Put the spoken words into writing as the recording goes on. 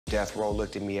Death Row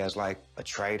looked at me as like a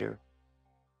traitor.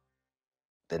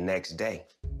 The next day,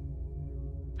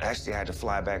 actually I had to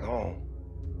fly back home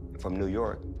from New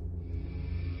York.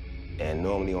 And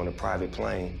normally on a private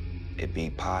plane, it'd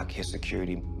be Pac, his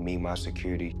security, me, my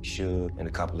security, Suge, and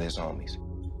a couple of his homies.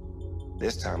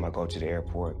 This time I go to the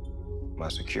airport, my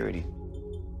security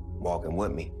walking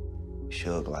with me.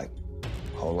 Suge like,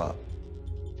 hold up,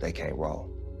 they can't roll.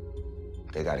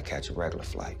 They gotta catch a regular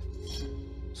flight.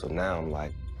 So now I'm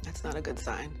like, That's not a good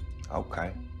sign.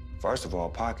 okay. First of all,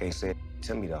 Pac ain't said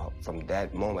to me though, from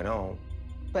that moment on.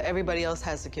 But everybody else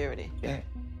has security. Yeah.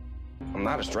 I'm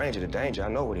not a stranger to danger, I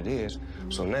know what it is.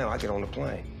 So now I get on the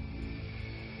plane.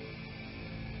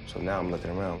 So now I'm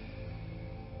looking around.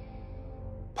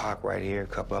 Pac right here, a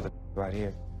couple other right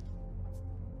here.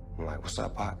 I'm like, what's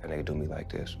up, Pac? And they do me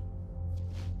like this.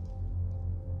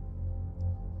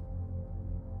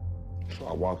 So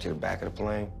I walk to the back of the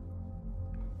plane.